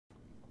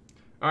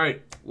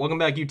Alright, welcome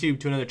back YouTube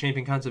to another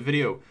champion concept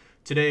video.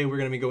 Today we're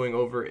going to be going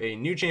over a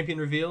new champion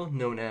reveal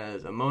known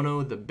as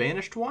Omono, the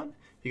Banished one.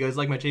 If you guys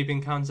like my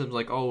champion concepts,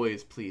 like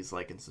always, please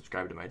like and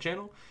subscribe to my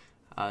channel.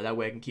 That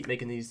way I can keep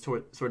making these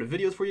sort of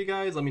videos for you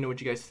guys. Let me know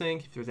what you guys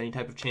think, if there's any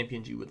type of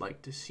champions you would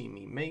like to see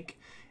me make.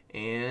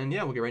 And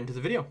yeah, we'll get right into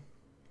the video.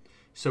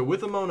 So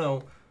with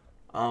Omono,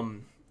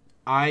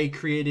 I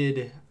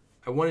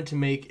wanted to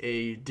make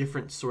a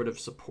different sort of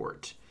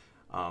support.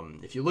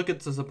 If you look at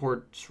the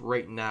supports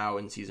right now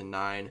in Season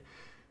 9,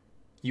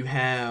 you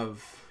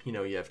have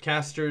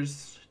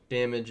casters,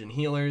 damage, and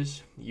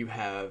healers. You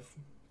have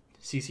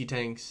CC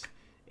tanks,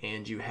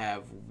 and you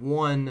have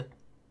one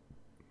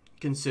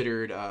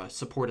considered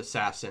support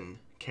assassin,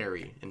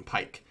 carry, and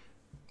pike.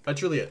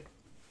 That's really it.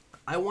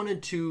 I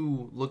wanted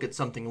to look at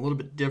something a little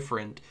bit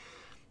different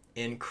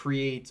and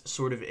create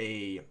sort of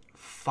a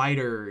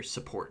fighter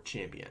support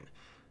champion.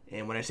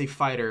 And when I say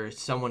fighter,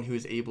 someone who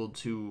is able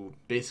to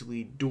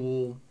basically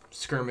dual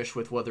skirmish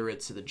with whether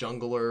it's the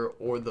jungler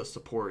or the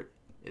support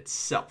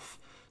itself.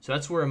 So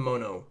that's where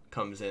Omono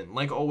comes in.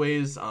 Like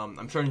always,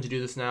 I'm starting to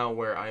do this now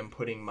where I'm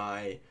putting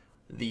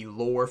the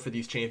lore for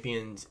these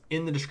champions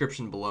in the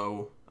description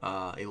below.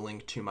 A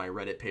link to my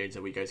Reddit page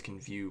that you guys can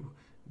view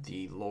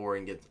the lore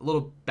and get a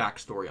little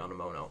backstory on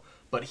Omono.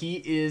 But he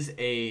is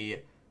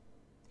a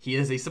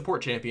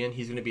support champion.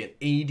 He's going to be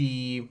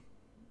an AD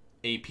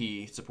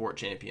AP support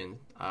champion,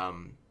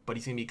 but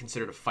he's going to be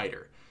considered a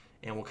fighter,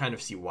 and we'll kind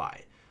of see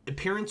why.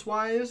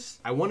 Appearance-wise,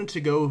 I wanted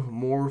to go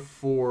more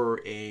for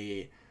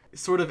a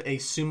sort of a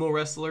sumo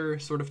wrestler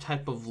sort of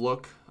type of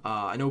look.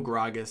 I know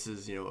Gragas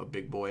is, a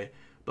big boy,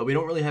 but we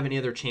don't really have any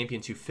other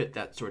champions who fit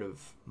that sort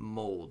of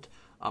mold.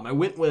 I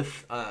went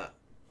with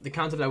the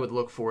concept I would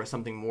look for is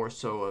something more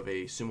so of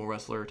a sumo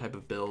wrestler type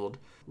of build.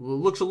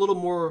 Looks a little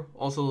more,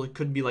 also it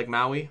could be like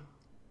Maui,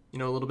 a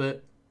little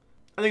bit.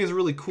 I think it's a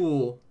really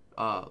cool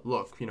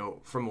look,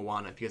 from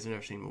Moana. If you guys have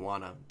never seen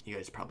Moana, you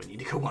guys probably need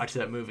to go watch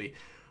that movie.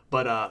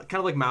 But kind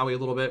of like Maui a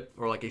little bit,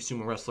 or like a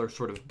sumo wrestler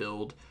sort of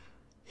build.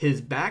 His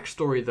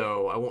backstory,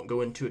 though, I won't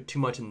go into it too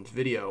much in this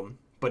video,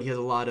 but he has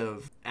a lot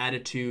of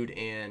attitude,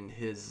 and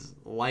his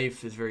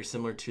life is very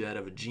similar to that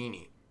of a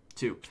genie,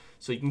 too.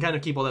 So you can kind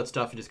of keep all that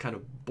stuff and just kind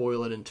of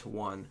boil it into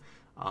one,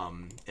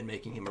 and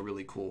making him a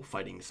really cool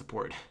fighting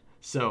support.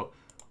 So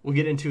we'll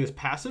get into his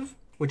passive,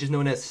 which is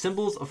known as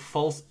Symbols of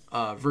False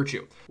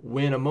Virtue.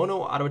 When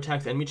Omono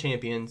auto-attacks enemy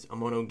champions,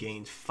 Omono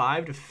gains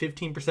 5 to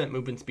 15%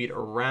 movement speed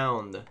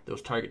around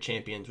those target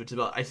champions, which is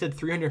about, I said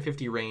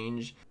 350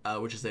 range,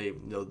 which is the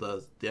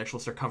actual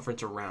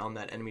circumference around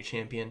that enemy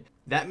champion.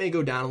 That may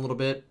go down a little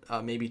bit,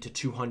 maybe to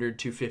 200,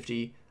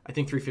 250. I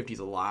think 350 is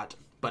a lot,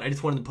 but I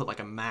just wanted to put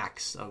like a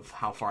max of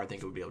how far I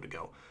think it would be able to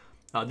go.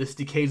 This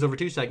decays over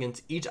 2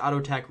 seconds. Each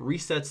auto-attack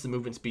resets the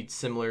movement speed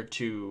similar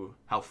to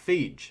how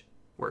Phage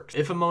works.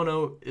 If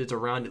Omono is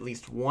around at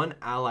least one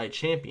allied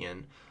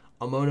champion,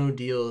 Omono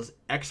deals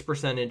X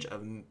percentage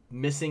of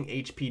missing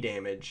HP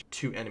damage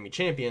to enemy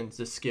champions.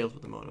 This scales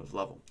with Omono's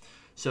level.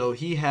 So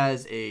he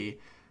has a,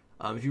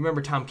 if you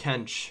remember Tom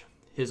Kench,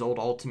 his old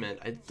ultimate,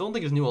 I don't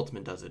think his new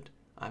ultimate does it.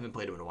 I haven't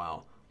played him in a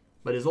while.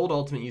 But his old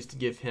ultimate used to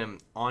give him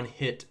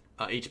on-hit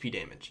HP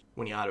damage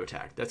when he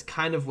auto-attacked. That's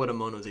kind of what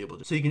Omono is able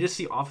to do. So you can just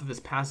see off of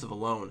his passive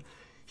alone,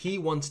 he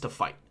wants to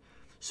fight.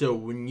 So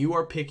when you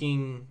are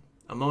picking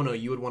Omono,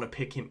 you would want to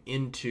pick him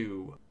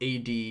into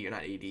AD, or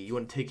not AD, you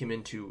want to take him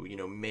into,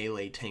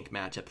 melee tank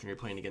matchups when you're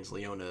playing against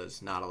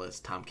Leona's, Nautilus,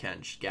 Tom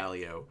Kench,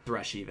 Galio,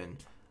 Thresh even,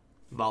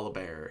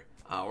 Volibear,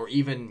 or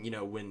even,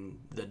 when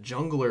the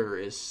jungler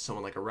is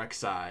someone like a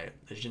Rek'Sai,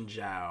 a Xin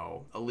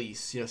Zhao,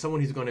 Elise, someone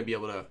who's going to be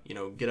able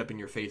to, get up in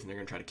your face and they're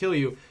going to try to kill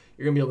you,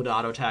 you're going to be able to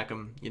auto-attack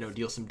them,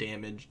 deal some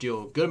damage,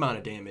 deal a good amount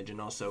of damage, and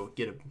also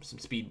get some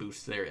speed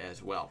boosts there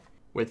as well.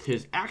 With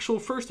his actual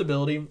first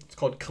ability, it's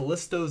called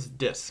Callisto's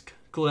Disc.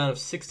 Cooldown of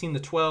 16 to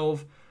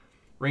 12,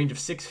 range of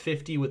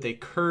 650 with a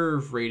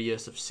curve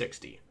radius of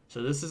 60.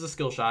 So this is a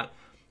skill shot.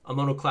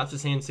 Omono claps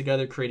his hands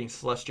together, creating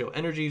celestial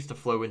energies to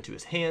flow into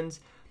his hands.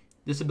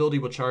 This ability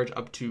will charge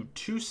up to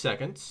 2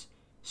 seconds,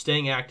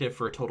 staying active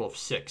for a total of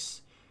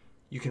 6.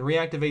 You can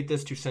reactivate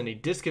this to send a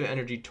disc of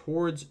energy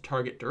towards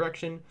target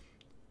direction.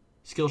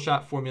 Skill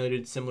shot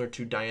formulated similar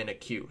to Diana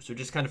Q. So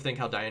just kind of think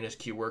how Diana's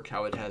Q worked,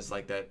 how it has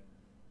like that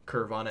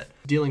curve on it.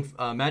 Dealing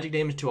magic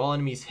damage to all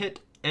enemies hit.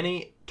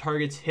 Any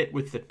targets hit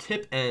with the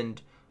tip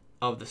end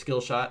of the skill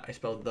shot, I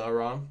spelled the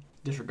wrong,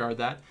 disregard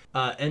that,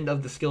 end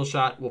of the skill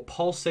shot will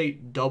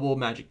pulsate double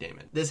magic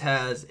damage. This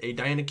has a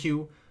Diana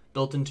Q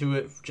built into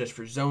it just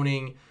for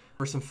zoning,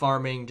 for some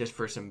farming, just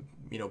for some,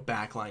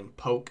 backline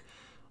poke.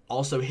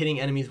 Also hitting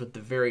enemies with the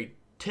very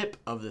tip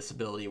of this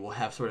ability will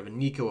have sort of a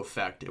Nico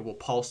effect. It will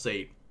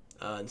pulsate,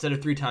 instead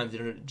of 3 times,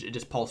 it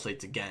just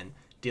pulsates again,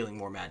 dealing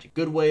more magic.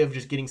 Good way of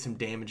just getting some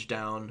damage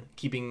down,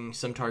 keeping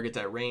some targets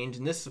at range,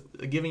 and this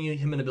giving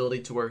him an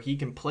ability to where he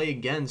can play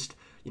against,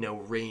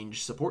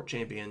 range support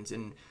champions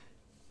and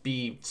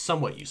be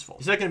somewhat useful.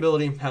 The second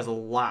ability has a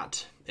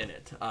lot in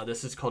it.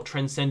 This is called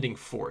Transcending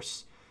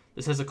Force.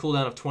 This has a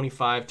cooldown of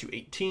 25 to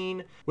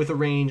 18 with a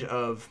range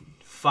of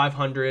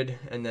 500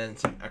 and then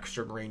some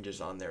extra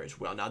ranges on there as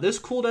well. Now this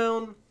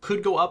cooldown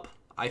could go up.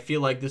 I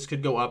feel like this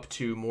could go up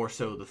to more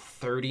so the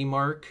 30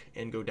 mark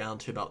and go down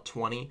to about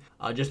 20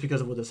 just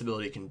because of what this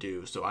ability can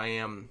do. So I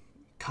am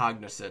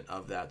cognizant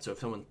of that. So if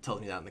someone tells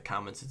me that in the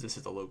comments that this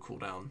is a low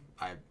cooldown,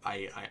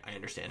 I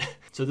understand.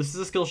 So this is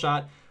a skill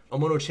shot.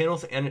 Omono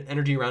channels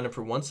energy around him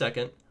for 1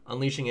 second,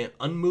 unleashing an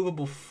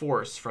unmovable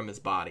force from his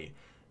body.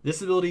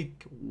 This ability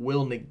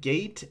will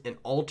negate and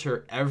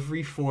alter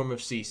every form of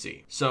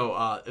CC.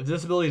 So if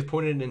this ability is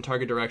pointed in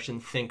target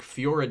direction, think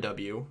Fiora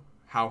W,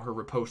 how her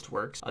riposte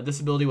works. This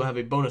ability will have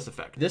a bonus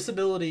effect. This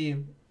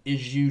ability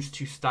is used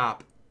to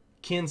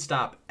can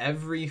stop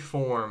every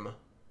form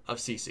of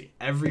CC.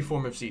 Every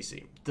form of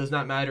CC. Does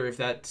not matter if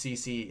that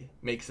CC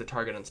makes the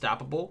target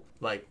unstoppable,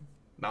 like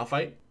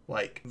Malphite,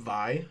 like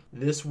Vi.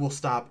 This will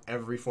stop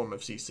every form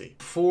of CC.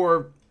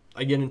 Before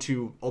I get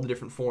into all the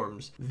different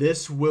forms,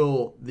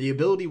 the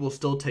ability will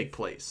still take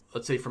place.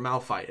 Let's say for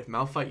Malphite, if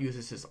Malphite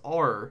uses his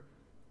R,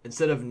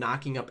 instead of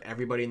knocking up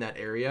everybody in that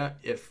area,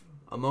 if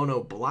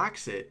Omono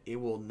blocks it, it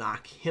will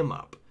knock him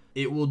up.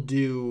 It will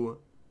do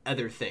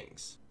other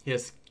things. He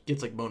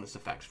gets like bonus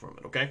effects from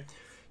it, okay?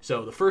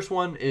 So the first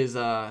one is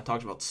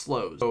talks about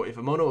slows. So if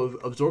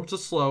Omono absorbs a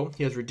slow,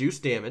 he has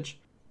reduced damage,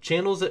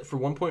 channels it for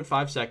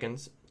 1.5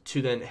 seconds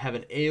to then have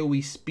an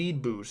AoE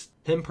speed boost,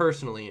 him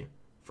personally,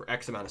 for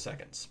X amount of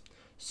seconds.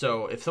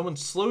 So if someone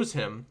slows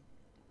him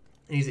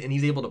and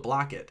he's able to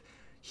block it,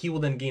 he will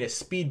then gain a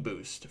speed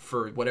boost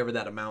for whatever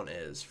that amount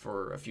is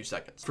for a few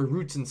seconds. For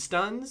roots and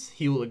stuns,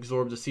 he will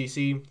absorb the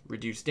CC,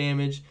 reduce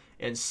damage,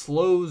 and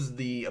slows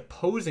the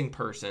opposing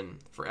person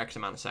for X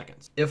amount of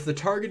seconds. If the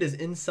target is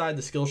inside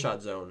the skill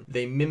shot zone,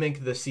 they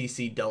mimic the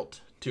CC dealt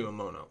to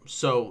Omono.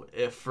 So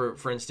if,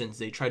 for instance,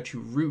 they try to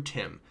root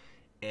him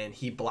and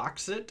he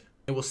blocks it,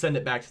 it will send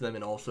it back to them,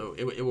 and also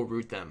it will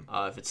root them.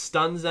 If it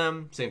stuns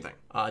them, same thing.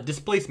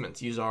 Displacements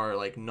use our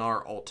like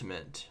Gnar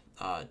ultimate,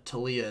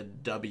 Talia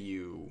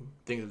W,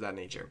 things of that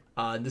nature.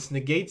 This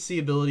negates the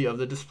ability of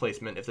the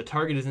displacement. If the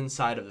target is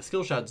inside of the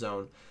skill shot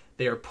zone,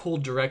 they are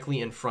pulled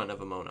directly in front of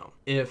Omono.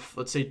 If,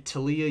 let's say,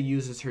 Talia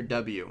uses her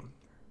W,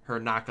 her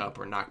knock up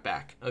or knock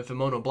back, if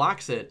Omono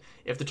blocks it,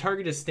 if the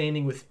target is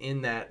standing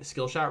within that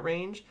skill shot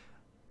range,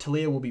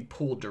 Talia will be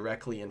pulled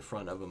directly in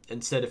front of him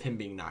instead of him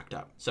being knocked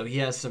up. So he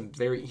has an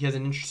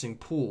interesting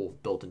pool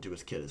built into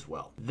his kit as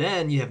well.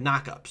 Then you have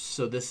knockups.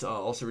 So this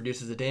also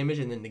reduces the damage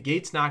and then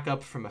negates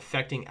knockup from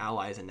affecting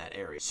allies in that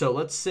area. So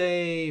let's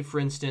say, for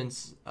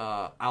instance,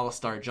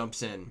 Alistar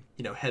jumps in,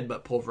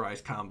 headbutt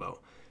pulverize combo.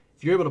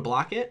 If you're able to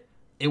block it,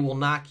 it will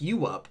knock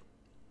you up.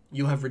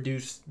 You'll have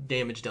reduced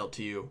damage dealt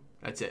to you.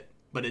 That's it.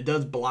 But it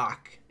does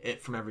block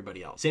it from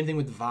everybody else. Same thing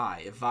with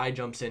Vi. If Vi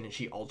jumps in and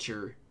she ults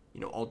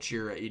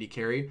your AD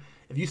carry,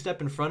 if you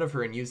step in front of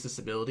her and use this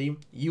ability,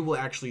 you will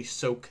actually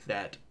soak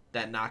that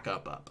knock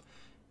up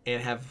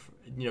and have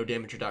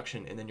damage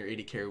reduction, and then your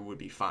AD carry would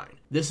be fine.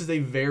 This is a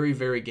very,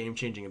 very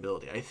game-changing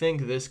ability. I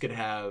think this could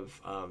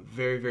have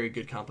very, very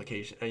good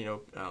complication.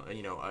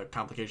 A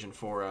complication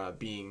for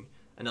being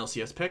an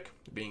LCS pick,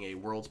 being a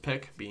Worlds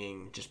pick,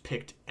 being just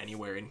picked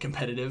anywhere in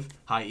competitive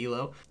high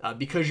elo,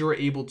 because you're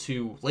able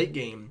to late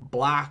game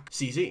block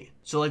CC.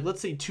 So like,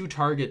 let's say two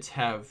targets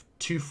have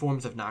two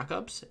forms of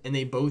knockups and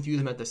they both use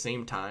them at the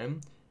same time,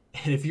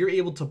 and if you're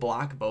able to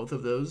block both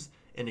of those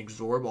and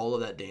absorb all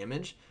of that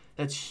damage,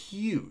 that's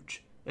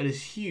huge. That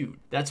is huge.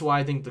 That's why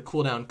I think the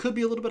cooldown could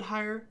be a little bit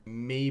higher.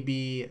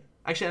 Maybe,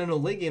 actually, I don't know,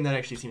 late game that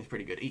actually seems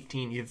pretty good.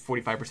 18, you have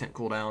 45%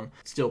 cooldown,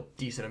 still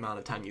decent amount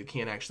of time you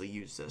can actually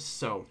use this.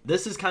 So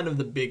this is kind of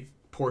the big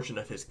portion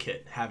of his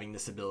kit, having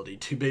this ability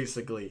to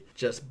basically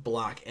just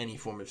block any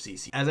form of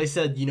CC. As I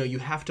said, you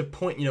have to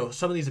point,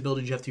 some of these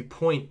abilities you have to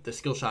point the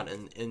skill shot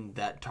in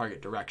that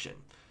target direction.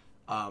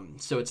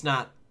 So it's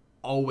not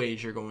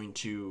always you're going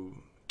to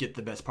get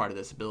the best part of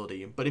this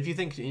ability. But if you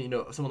think,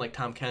 someone like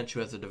Tahm Kench who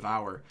has a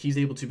Devour, he's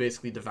able to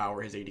basically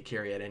devour his AD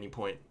carry at any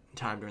point in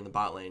time during the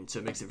bot lane, so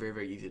it makes it very,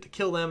 very easy to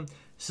kill them.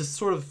 This is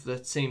sort of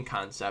the same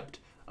concept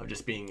of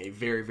just being a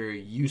very,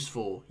 very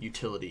useful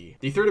utility.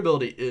 The third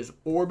ability is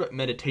Orb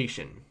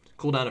Meditation.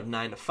 Cooldown of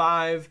 9 to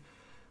 5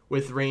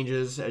 with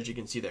ranges, as you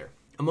can see there.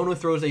 Omono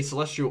throws a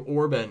celestial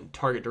orb in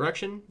target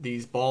direction.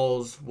 These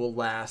balls will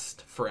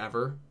last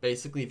forever,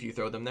 basically, if you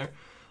throw them there.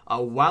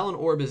 While an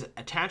orb is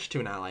attached to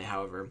an ally,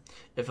 however,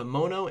 if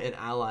Omono and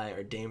ally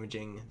are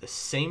damaging the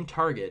same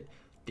target,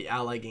 the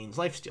ally gains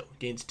lifesteal.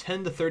 Gains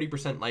 10 to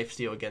 30%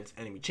 lifesteal against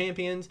enemy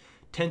champions,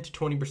 10 to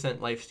 20%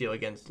 lifesteal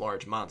against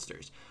large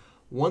monsters.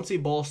 Once a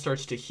ball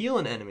starts to heal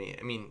an enemy,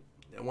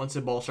 once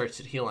a ball starts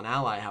to heal an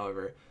ally,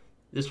 however,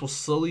 this will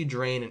slowly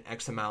drain an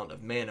X amount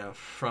of mana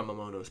from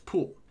Omono's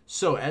pool.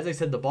 So, as I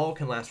said, the ball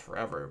can last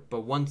forever,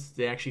 but once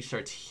it actually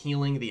starts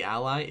healing the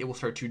ally, it will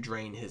start to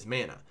drain his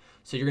mana.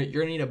 So you're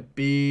gonna need a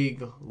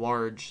big,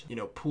 large,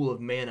 pool of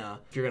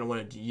mana if you're gonna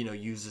want to,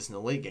 use this in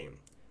the late game.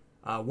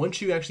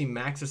 Once you actually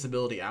max this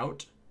ability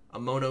out,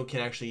 Omono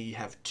can actually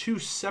have two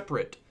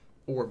separate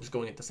orbs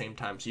going at the same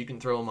time. So you can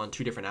throw them on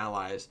two different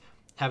allies,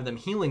 have them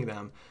healing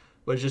them,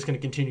 but it's just going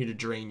to continue to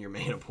drain your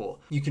mana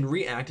pool. You can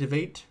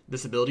reactivate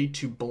this ability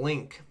to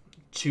blink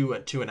to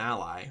an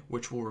ally,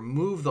 which will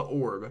remove the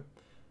orb,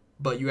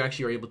 but you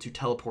actually are able to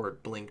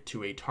teleport blink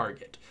to a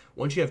target.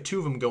 Once you have 2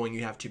 of them going,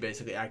 you have to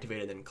basically activate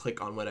it and then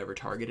click on whatever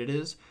target it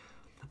is.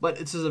 But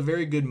this is a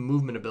very good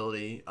movement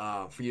ability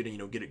for you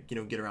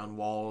to get around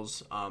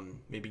walls,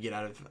 maybe get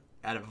out of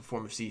a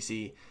form of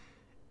CC.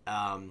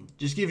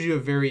 Just gives you a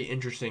very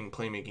interesting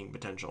playmaking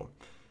potential,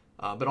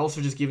 but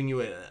also just giving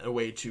you a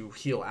way to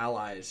heal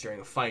allies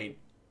during a fight,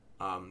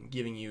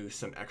 giving you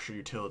some extra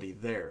utility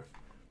there.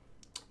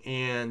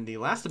 And the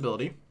last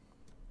ability,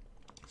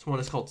 this one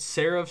is called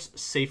Seraph's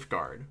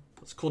Safeguard.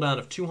 It's a cooldown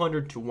of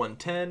 200 to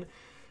 110,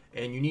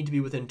 and you need to be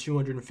within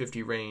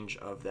 250 range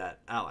of that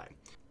ally.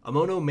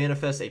 Omono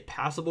manifests a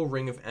passable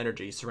ring of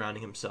energy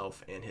surrounding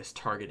himself and his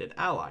targeted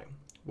ally.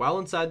 While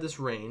inside this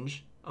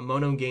range,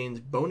 Omono gains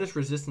bonus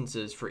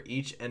resistances for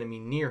each enemy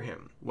near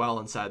him. While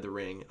inside the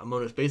ring,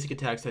 Omono's basic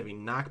attacks have a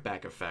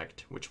knockback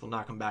effect, which will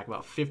knock him back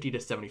about 50 to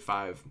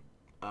 75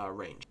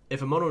 range.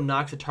 If Omono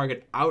knocks a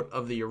target out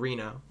of the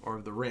arena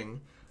or the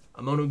ring,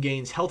 Omono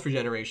gains health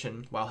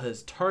regeneration, while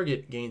his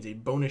target gains a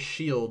bonus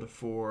shield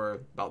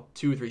for about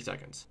 2 or 3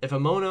 seconds. If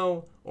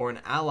Omono or an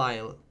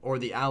ally or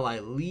the ally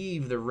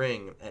leave the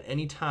ring at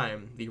any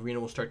time, the arena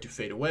will start to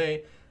fade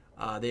away.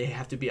 They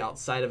have to be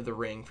outside of the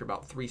ring for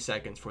about 3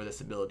 seconds for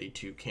this ability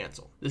to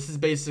cancel. This is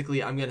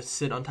basically, I'm going to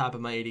sit on top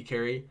of my AD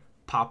carry,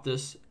 pop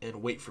this,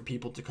 and wait for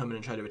people to come in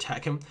and try to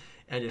attack him,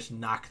 and just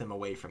knock them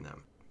away from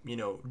them.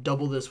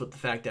 Double this with the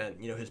fact that,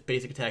 his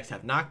basic attacks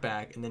have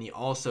knockback, and then he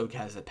also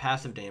has a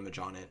passive damage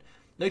on it.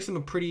 Makes him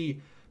a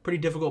pretty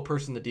difficult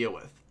person to deal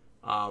with.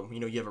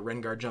 You have a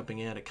Rengar jumping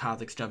in, a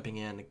Kha'Zix jumping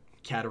in, a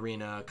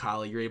Katarina,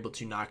 Kali. You're able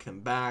to knock them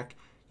back.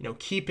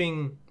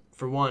 Keeping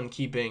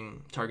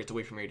targets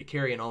away from your AD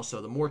carry, and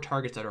also the more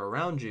targets that are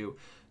around you,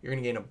 you're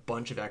going to gain a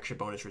bunch of extra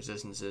bonus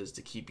resistances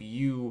to keep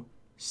you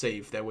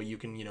safe. That way you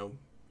can,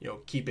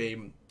 keep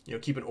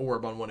an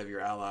orb on one of your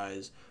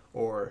allies,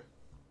 or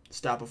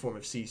stop a form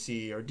of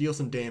CC, or deal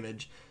some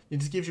damage. It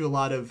just gives you a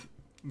lot,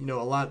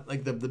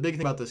 like the big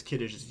thing about this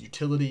kit is just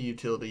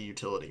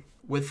utility.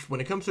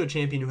 When it comes to a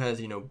champion who has,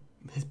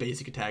 his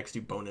basic attacks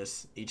do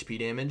bonus HP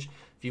damage,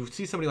 if you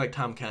see somebody like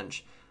Tahm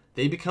Kench,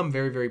 they become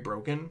very, very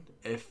broken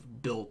if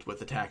built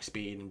with attack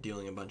speed and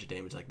dealing a bunch of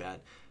damage like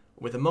that.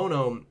 With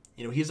Omono,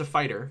 he's a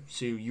fighter,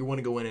 so you want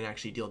to go in and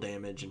actually deal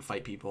damage and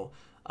fight people,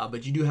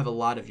 but you do have a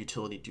lot of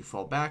utility to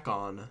fall back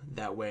on.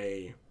 That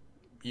way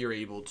you're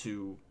able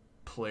to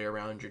play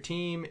around your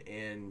team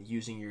and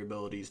using your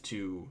abilities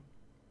to...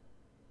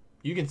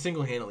 You can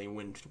single-handedly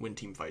win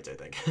team fights, I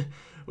think,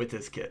 with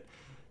this kit.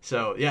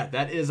 So, yeah,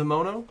 that is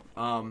Omono.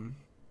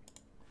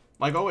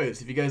 Like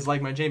always, if you guys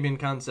like my champion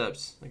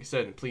concepts, like I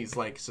said, please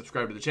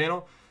subscribe to the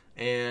channel,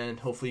 and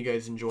hopefully you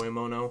guys enjoy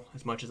Omono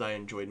as much as I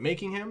enjoyed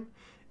making him,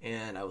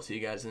 and I will see you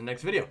guys in the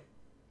next video.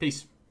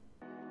 Peace.